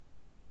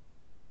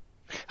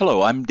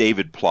Hello, I'm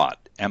David Plott,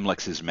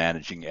 MLEX's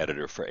managing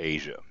editor for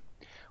Asia.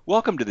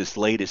 Welcome to this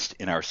latest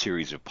in our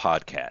series of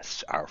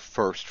podcasts, our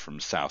first from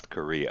South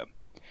Korea.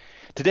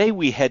 Today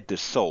we head to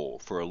Seoul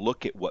for a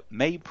look at what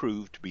may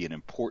prove to be an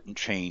important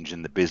change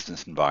in the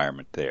business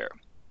environment there.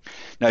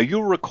 Now,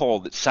 you'll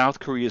recall that South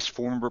Korea's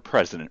former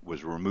president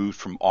was removed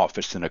from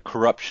office in a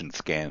corruption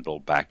scandal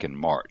back in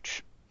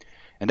March.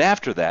 And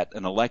after that,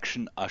 an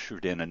election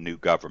ushered in a new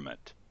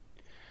government.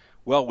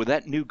 Well, with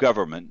that new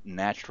government,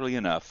 naturally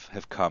enough,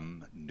 have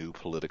come new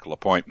political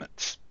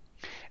appointments.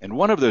 And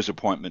one of those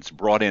appointments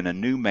brought in a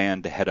new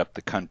man to head up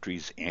the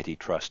country's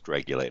antitrust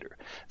regulator.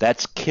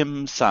 That's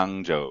Kim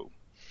Sang-jo,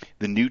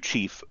 the new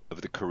chief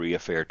of the Korea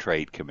Fair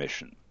Trade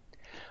Commission.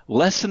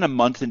 Less than a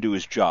month into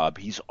his job,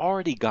 he's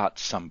already got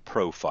some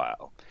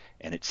profile,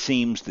 and it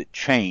seems that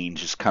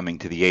change is coming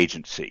to the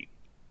agency.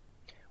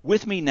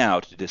 With me now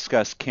to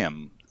discuss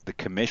Kim, the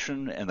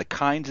Commission, and the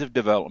kinds of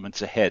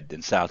developments ahead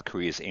in South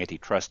Korea's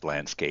antitrust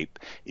landscape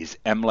is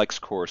MLEX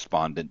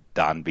correspondent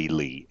Danbi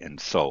Lee in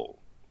Seoul.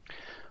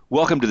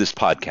 Welcome to this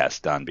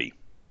podcast, Danbi.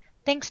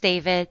 Thanks,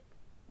 David.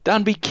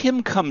 Danbi,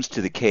 Kim comes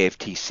to the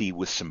KFTC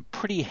with some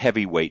pretty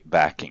heavyweight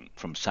backing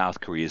from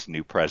South Korea's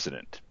new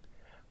president.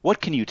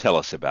 What can you tell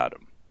us about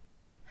him?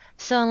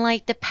 So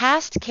unlike the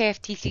past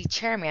KFTC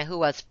chairman who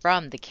was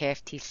from the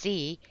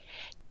KFTC,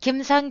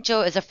 Kim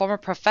Sang-jo is a former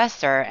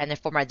professor and a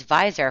former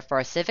advisor for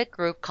a civic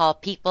group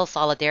called People's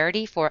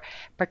Solidarity for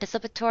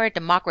Participatory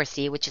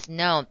Democracy, which is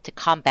known to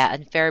combat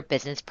unfair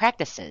business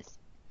practices.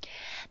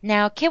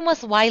 Now, Kim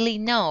was widely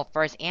known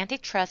for his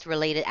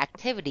antitrust-related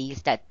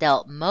activities that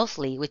dealt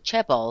mostly with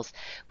chaebols,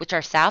 which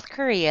are South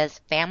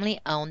Korea's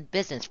family-owned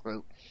business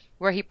group,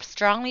 where he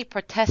strongly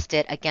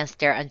protested against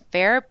their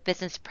unfair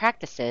business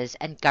practices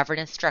and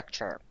governance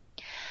structure.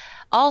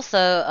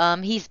 Also,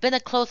 he's been a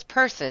close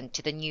person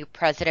to the new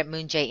President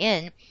Moon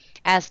Jae-in,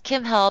 as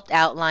Kim helped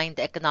outline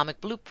the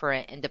economic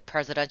blueprint in the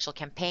presidential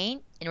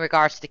campaign in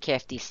regards to the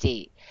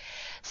KFTC.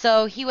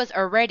 So he was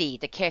already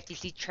the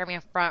KFTC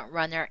chairman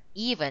frontrunner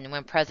even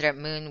when President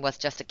Moon was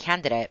just a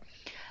candidate.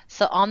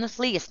 So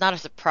honestly, it's not a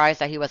surprise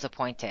that he was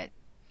appointed.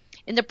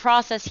 In the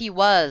process, he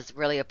was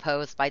really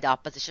opposed by the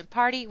opposition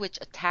party, which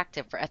attacked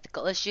him for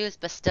ethical issues,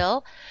 but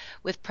still,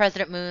 with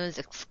President Moon's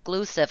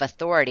exclusive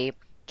authority,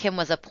 Kim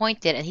was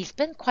appointed, and he's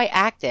been quite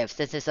active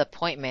since his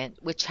appointment,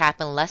 which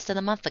happened less than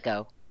a month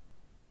ago.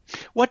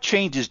 What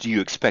changes do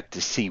you expect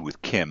to see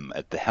with Kim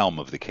at the helm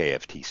of the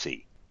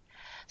KFTC?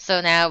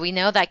 So now we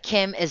know that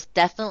Kim is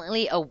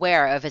definitely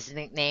aware of his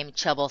nickname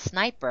Chaebol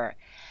Sniper.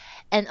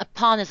 And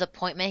upon his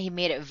appointment, he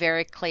made it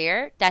very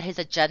clear that his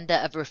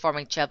agenda of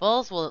reforming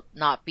chaebols will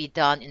not be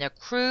done in a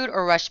crude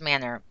or rushed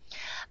manner.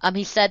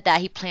 He said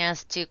that he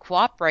plans to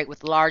cooperate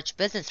with large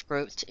business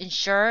groups to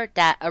ensure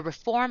that a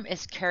reform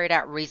is carried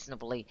out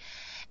reasonably.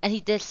 And he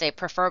did say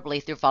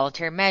preferably through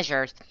voluntary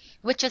measures,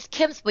 which is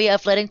Kim's way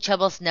of letting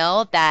chaebols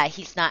know that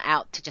he's not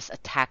out to just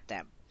attack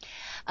them.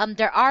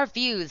 There are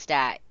views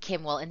that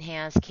Kim will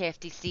enhance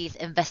KFTC's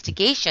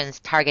investigations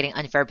targeting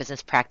unfair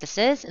business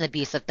practices and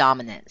abuse of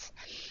dominance.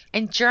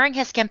 And during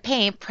his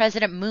campaign,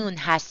 President Moon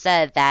has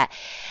said that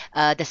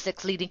the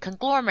 6 leading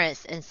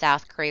conglomerates in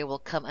South Korea will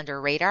come under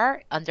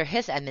radar under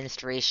his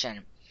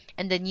administration.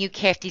 And the new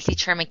KFTC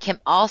chairman Kim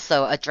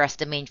also addressed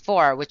the main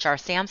 4, which are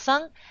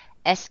Samsung,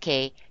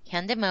 SK,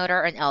 Hyundai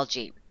Motor, and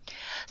LG.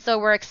 So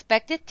we're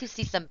expected to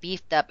see some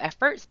beefed up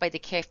efforts by the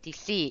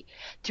KFTC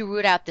to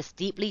root out this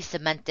deeply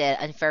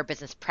cemented unfair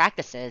business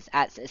practices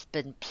as it's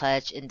been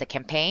pledged in the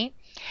campaign.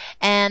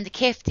 And the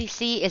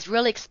KFTC is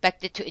really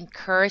expected to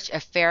encourage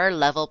a fair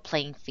level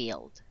playing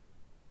field.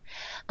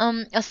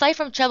 Aside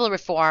from chaebol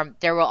reform,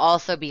 there will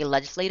also be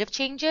legislative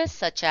changes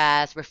such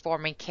as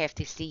reforming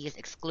KFTC's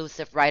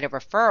exclusive right of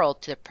referral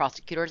to the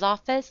prosecutor's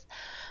office,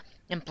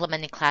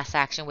 implementing class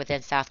action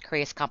within South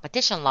Korea's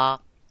competition law,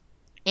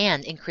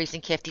 and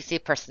increasing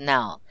KFTC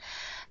personnel.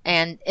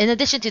 And in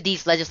addition to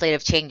these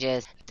legislative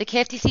changes, the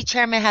KFTC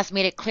chairman has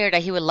made it clear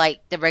that he would like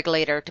the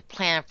regulator to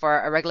plan for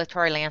a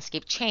regulatory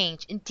landscape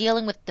change in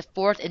dealing with the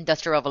 4th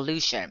industrial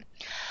revolution.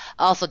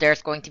 Also,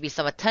 there's going to be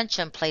some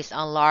attention placed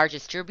on large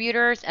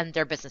distributors and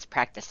their business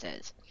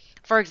practices.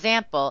 For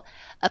example,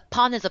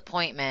 upon his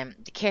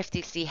appointment, the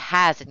KFTC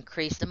has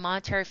increased the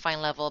monetary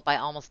fine level by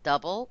almost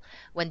double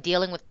when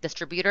dealing with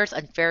distributors'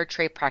 unfair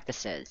trade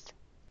practices.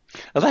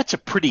 Now, that's a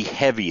pretty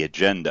heavy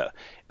agenda.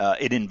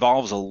 It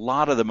involves a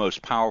lot of the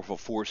most powerful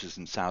forces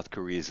in South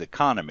Korea's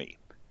economy.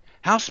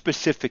 How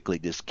specifically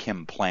does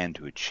Kim plan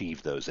to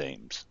achieve those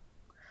aims?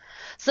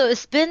 So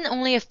it's been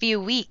only a few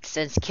weeks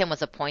since Kim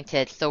was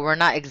appointed, so we're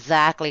not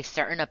exactly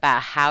certain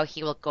about how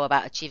he will go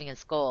about achieving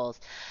his goals.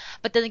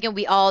 But then again,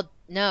 we all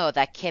know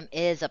that Kim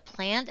is a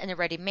planned and a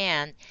ready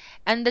man,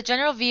 and the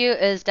general view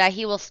is that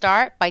he will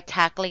start by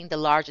tackling the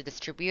larger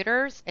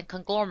distributors and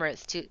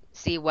conglomerates to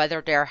see whether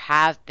there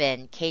have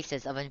been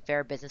cases of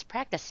unfair business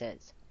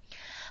practices.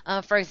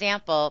 For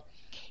example,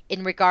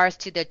 in regards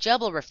to the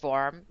chaebol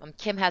reform,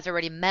 Kim has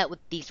already met with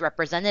these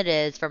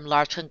representatives from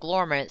large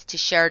conglomerates to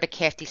share the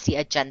KFTC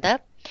agenda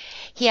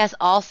He has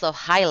also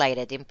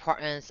highlighted the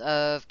importance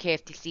of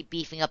KFTC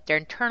beefing up their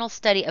internal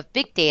study of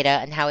big data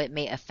and how it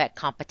may affect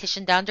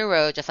competition down the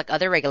road, just like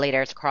other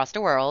regulators across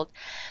the world.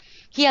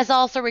 He has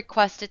also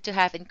requested to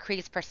have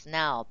increased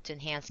personnel to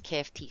enhance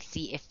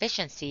KFTC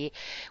efficiency,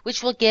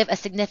 which will give a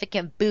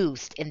significant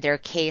boost in their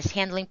case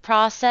handling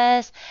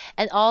process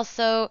and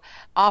also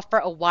offer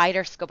a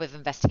wider scope of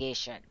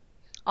investigation.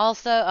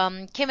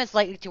 Also, Kim is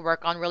likely to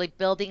work on really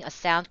building a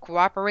sound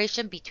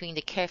cooperation between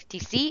the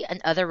KFTC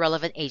and other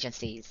relevant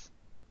agencies.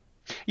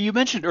 You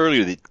mentioned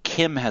earlier that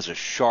Kim has a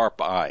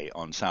sharp eye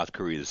on South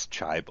Korea's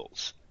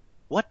chaebols.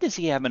 What does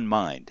he have in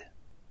mind?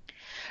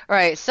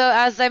 Right. So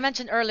as I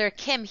mentioned earlier,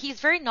 Kim, he's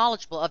very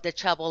knowledgeable of the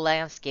travel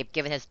landscape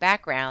given his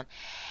background.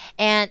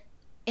 And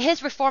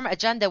his reform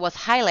agenda was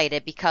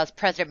highlighted because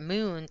President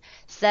Moon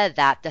said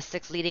that the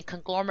six leading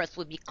conglomerates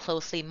would be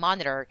closely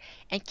monitored,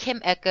 and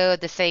Kim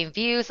echoed the same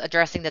views,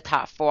 addressing the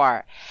top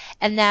four.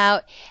 And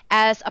now,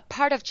 as a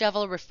part of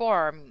Jevel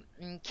reform,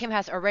 Kim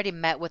has already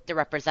met with the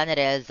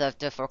representatives of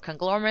the four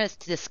conglomerates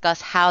to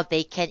discuss how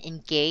they can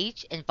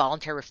engage in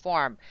voluntary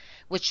reform,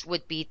 which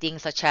would be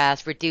things such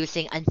as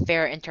reducing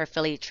unfair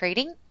inter-affiliate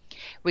trading,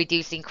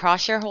 reducing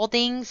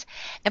cross-shareholdings,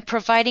 and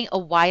providing a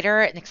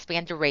wider and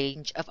expanded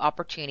range of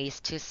opportunities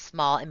to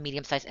small and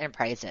medium-sized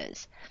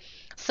enterprises.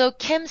 So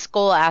Kim's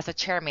goal as a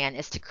chairman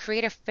is to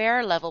create a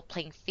fair level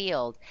playing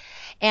field.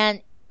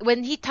 And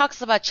when he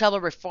talks about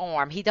Chubble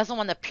reform, he doesn't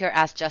want to appear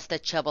as just a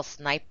Chubble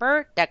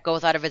sniper that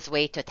goes out of his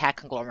way to attack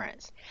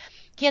conglomerates.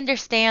 He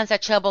understands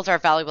that Chubbles are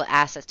valuable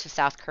assets to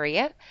South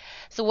Korea.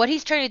 So what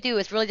he's trying to do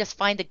is really just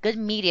find a good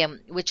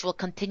medium which will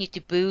continue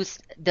to boost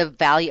the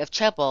value of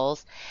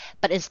Chubbles.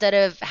 But instead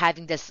of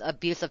having this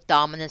abuse of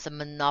dominance and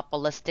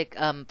monopolistic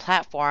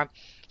platform,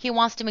 he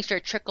wants to make sure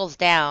it trickles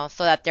down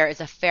so that there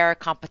is a fair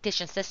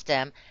competition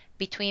system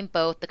between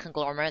both the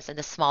conglomerates and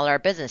the smaller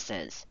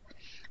businesses.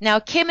 Now,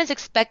 Kim is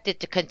expected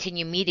to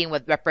continue meeting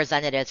with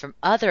representatives from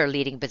other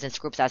leading business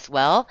groups as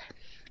well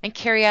and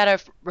carry out a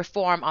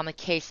reform on a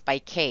case by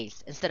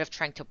case instead of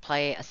trying to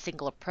apply a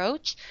single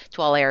approach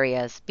to all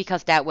areas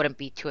because that wouldn't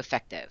be too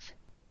effective.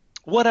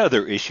 What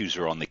other issues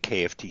are on the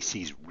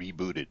KFTC's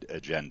rebooted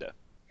agenda?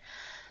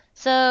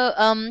 So,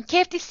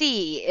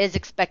 KFTC is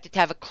expected to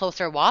have a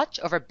closer watch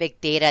over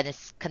big data and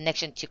its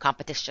connection to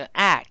Competition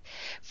Act.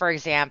 For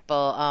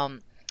example,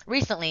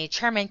 recently,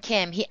 Chairman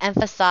Kim, he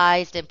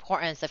emphasized the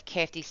importance of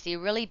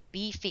KFTC really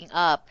beefing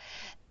up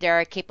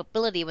their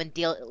capability when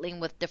dealing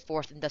with the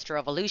fourth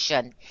industrial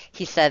revolution.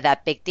 He said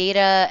that big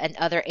data and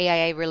other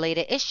AI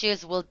related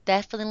issues will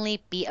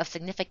definitely be of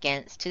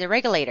significance to the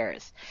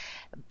regulators.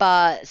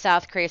 But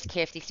South Korea's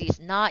KFTC is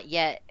not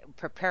yet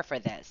prepared for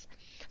this.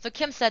 So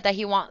Kim said that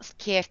he wants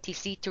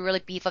KFTC to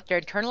really beef up their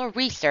internal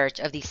research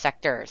of these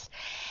sectors.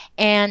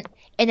 And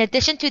in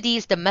addition to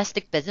these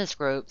domestic business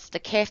groups,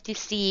 the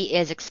KFTC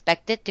is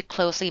expected to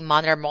closely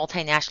monitor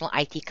multinational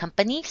IT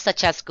companies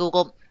such as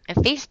Google and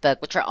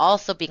Facebook, which are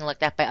also being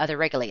looked at by other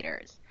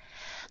regulators.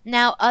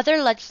 Now, other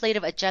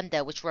legislative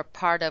agenda which were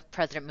part of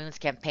President Moon's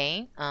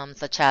campaign,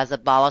 such as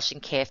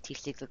abolishing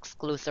KFTC's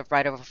exclusive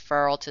right of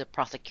referral to the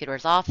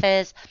prosecutor's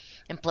office,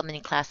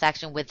 implementing class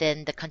action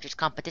within the country's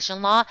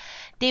competition law,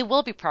 they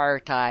will be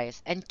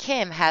prioritized, and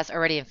Kim has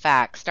already, in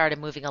fact, started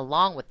moving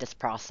along with this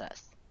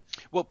process.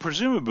 Well,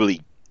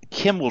 presumably,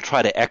 Kim will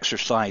try to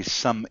exercise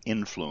some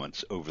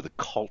influence over the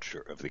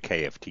culture of the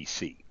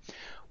KFTC.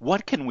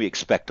 What can we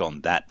expect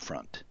on that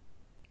front?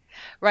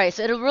 Right,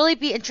 so it'll really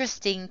be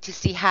interesting to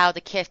see how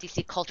the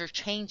KFTC culture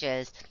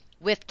changes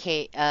with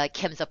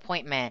Kim's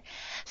appointment.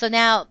 So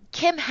now,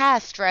 Kim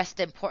has stressed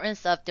the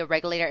importance of the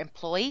regulator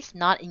employees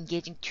not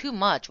engaging too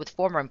much with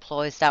former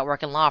employees that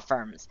work in law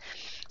firms.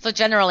 So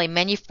generally,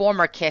 many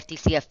former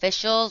KFTC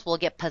officials will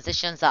get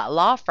positions at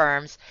law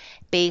firms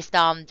based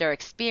on their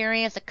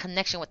experience and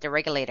connection with the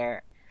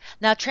regulator.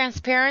 Now,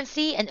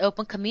 transparency and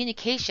open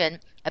communication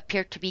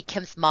appear to be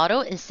Kim's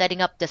motto in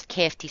setting up this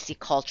KFTC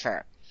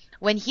culture.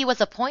 When he was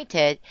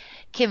appointed,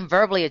 Kim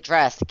verbally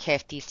addressed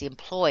KFTC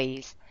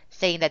employees,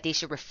 saying that they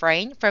should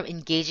refrain from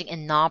engaging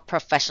in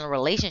non-professional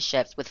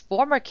relationships with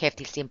former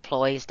KFTC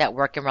employees that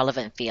work in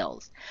relevant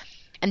fields.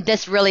 And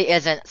this really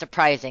isn't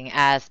surprising,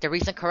 as the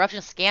recent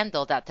corruption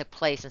scandal that took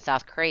place in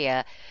South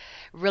Korea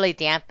really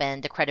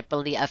dampened the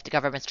credibility of the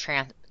government's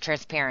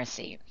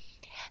transparency.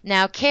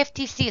 Now,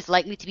 KFTC is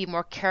likely to be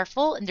more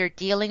careful in their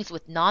dealings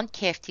with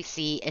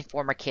non-KFTC and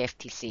former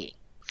KFTC.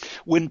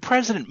 When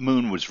President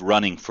Moon was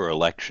running for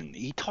election,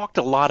 he talked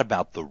a lot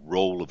about the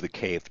role of the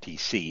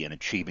KFTC in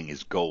achieving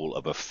his goal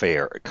of a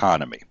fair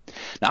economy.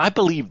 Now, I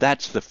believe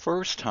that's the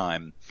first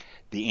time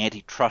the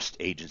antitrust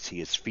agency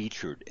is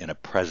featured in a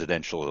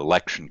presidential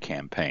election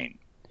campaign.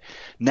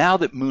 Now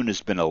that Moon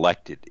has been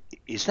elected,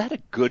 is that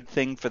a good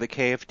thing for the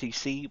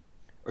KFTC,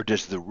 or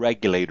does the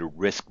regulator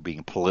risk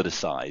being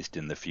politicized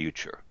in the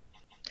future?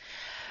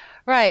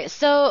 Right.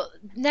 So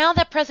now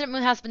that President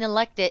Moon has been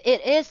elected,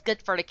 it is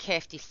good for the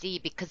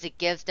KFTC because it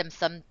gives them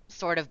some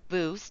sort of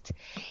boost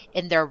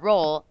in their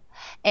role.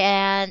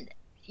 And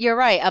You're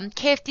right.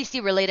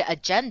 KFTC-related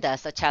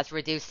agendas, such as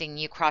reducing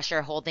new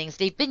cross-shareholdings,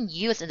 they've been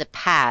used in the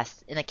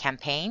past in a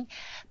campaign,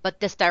 but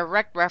this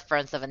direct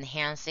reference of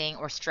enhancing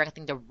or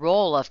strengthening the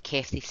role of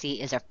KFTC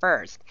is a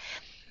first.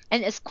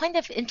 And it's kind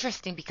of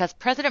interesting because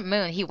President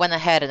Moon, he went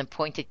ahead and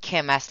appointed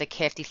Kim as the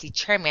KFTC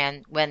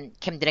chairman when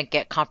Kim didn't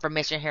get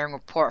confirmation hearing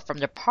report from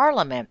the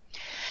parliament.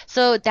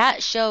 So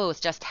that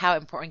shows just how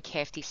important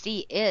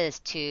KFTC is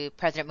to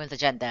President Moon's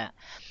agenda.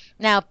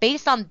 Now,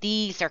 based on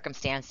these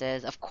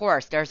circumstances, of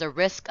course, there's a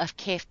risk of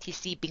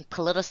KFTC being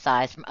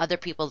politicized from other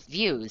people's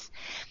views.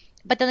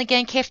 But then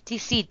again,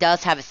 KFTC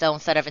does have its own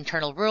set of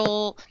internal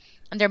rule,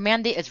 and their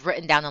mandate is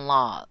written down in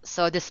law.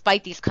 So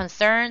despite these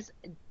concerns,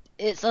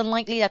 it's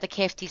unlikely that the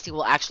KFTC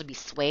will actually be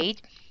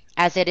swayed,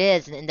 as it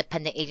is an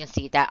independent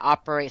agency that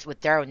operates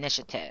with their own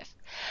initiative.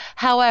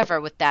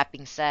 However, with that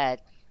being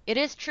said, it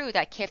is true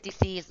that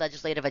KFTC's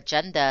legislative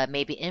agenda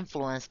may be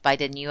influenced by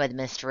the new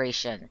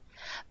administration,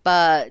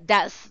 but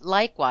that's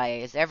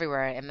likewise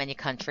everywhere in many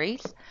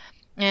countries.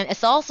 And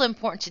it's also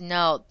important to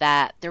note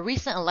that the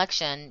recent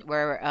election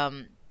where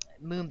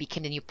Moon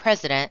became the new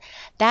president,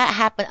 that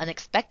happened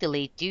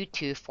unexpectedly due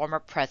to former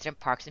President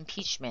Park's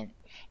impeachment.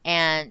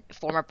 And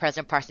former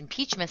President Park's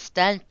impeachment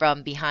stemmed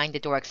from behind the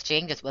door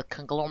exchanges with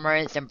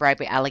conglomerates and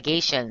bribery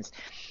allegations.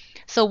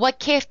 So what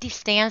KFT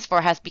stands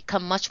for has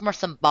become much more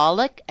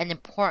symbolic and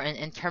important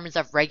in terms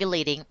of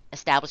regulating,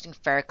 establishing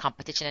fair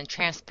competition and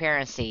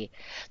transparency.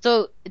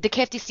 So the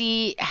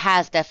KFTC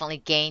has definitely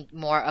gained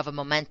more of a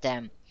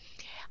momentum.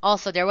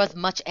 Also, there was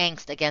much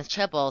angst against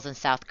chaebols in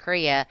South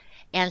Korea,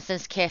 and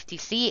since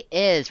KFTC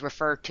is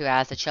referred to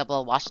as the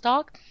chaebol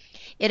watchdog,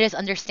 it is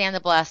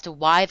understandable as to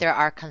why there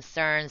are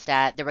concerns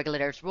that the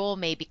regulator's role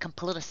may become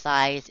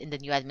politicized in the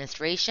new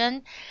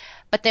administration,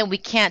 but then we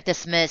can't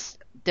dismiss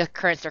the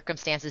current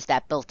circumstances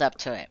that built up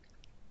to it.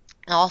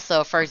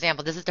 Also, for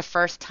example, this is the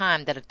first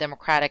time that a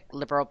Democratic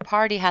Liberal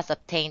Party has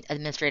obtained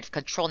administrative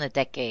control in a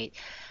decade.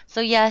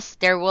 So yes,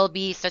 there will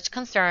be such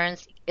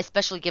concerns,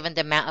 especially given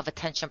the amount of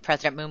attention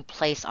President Moon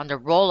placed on the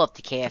role of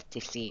the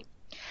KFTC.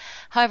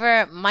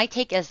 However, my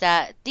take is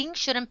that things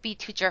shouldn't be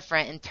too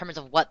different in terms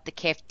of what the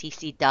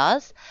KFTC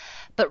does,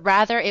 but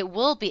rather it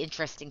will be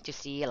interesting to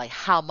see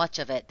how much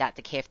of it that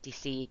the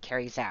KFTC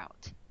carries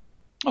out.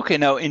 Okay,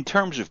 now in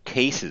terms of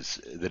cases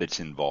that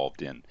it's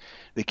involved in,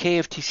 the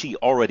KFTC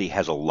already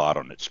has a lot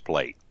on its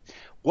plate.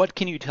 What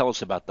can you tell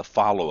us about the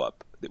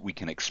follow-up that we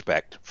can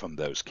expect from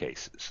those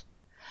cases?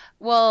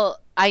 Well,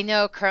 I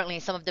know currently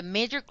some of the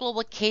major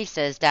global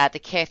cases that the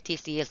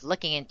KFTC is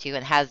looking into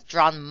and has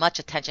drawn much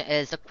attention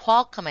is the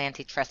Qualcomm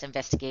antitrust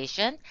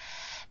investigation.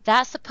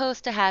 That's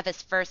supposed to have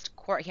its first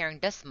court hearing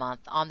this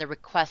month on the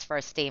request for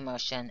a stay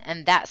motion,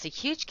 and that's a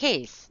huge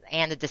case,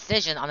 and the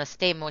decision on a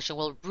stay motion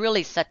will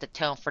really set the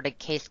tone for the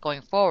case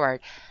going forward,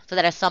 so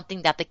that is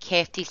something that the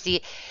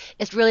KFTC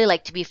is really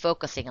like to be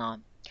focusing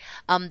on.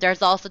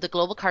 There's also the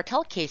global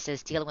cartel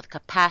cases dealing with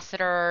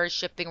capacitors,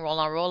 shipping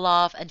roll-on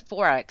roll-off, and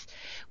Forex,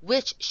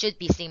 which should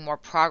be seeing more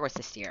progress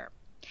this year.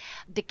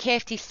 The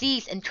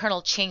KFTC's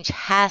internal change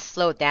has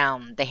slowed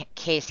down the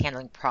case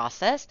handling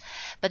process,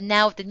 but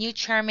now with the new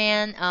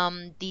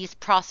chairman, these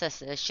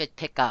processes should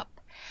pick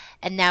up.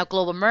 And now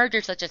global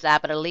mergers such as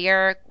Abbott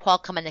Lear,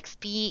 Qualcomm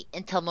NXP,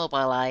 Intel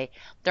Mobileye,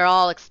 they're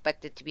all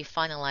expected to be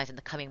finalized in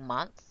the coming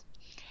months.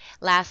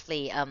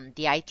 Lastly,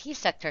 the IT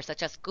sector,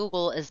 such as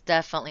Google, is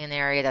definitely an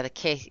area that the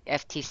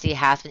KFTC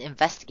has been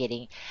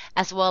investigating,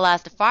 as well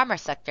as the pharma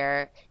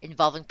sector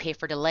involving pay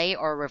for delay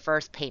or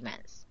reverse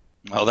payments.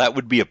 Well, that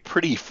would be a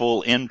pretty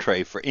full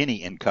in-tray for any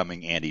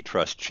incoming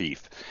antitrust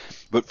chief.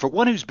 But for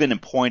one who's been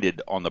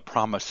appointed on the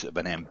promise of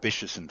an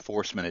ambitious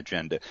enforcement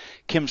agenda,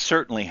 Kim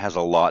certainly has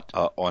a lot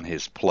on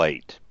his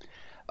plate.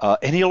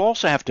 And he'll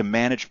also have to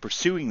manage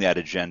pursuing that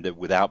agenda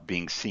without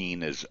being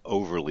seen as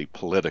overly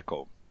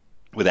political,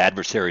 with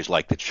adversaries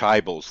like the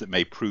chaebols that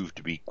may prove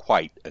to be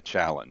quite a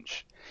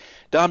challenge.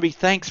 Donby,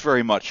 thanks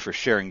very much for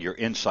sharing your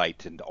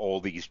insight into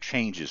all these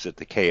changes at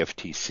the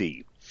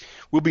KFTC.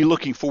 We'll be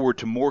looking forward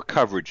to more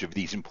coverage of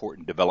these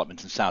important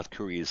developments in South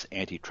Korea's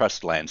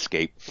antitrust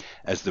landscape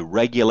as the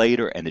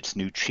regulator and its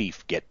new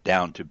chief get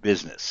down to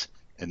business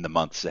in the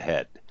months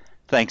ahead.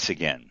 Thanks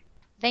again.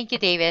 Thank you,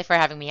 David, for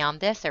having me on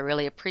this. I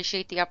really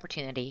appreciate the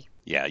opportunity.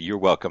 Yeah, you're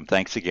welcome.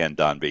 Thanks again,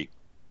 Donby.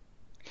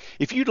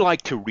 If you'd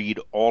like to read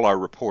all our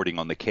reporting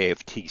on the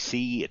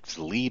KFTC, its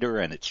leader,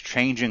 and its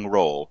changing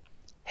role,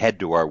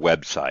 head to our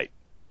website.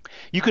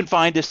 You can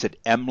find us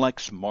at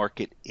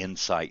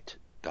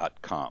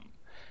mlexmarketinsight.com.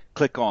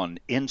 Click on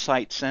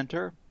Insight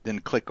Center, then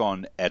click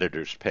on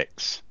Editor's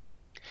Picks.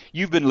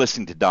 You've been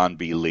listening to Don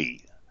B.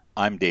 Lee.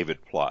 I'm David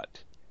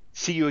Plott.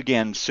 See you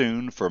again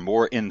soon for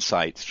more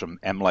insights from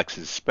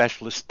MLEX's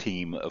specialist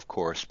team of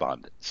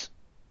correspondents.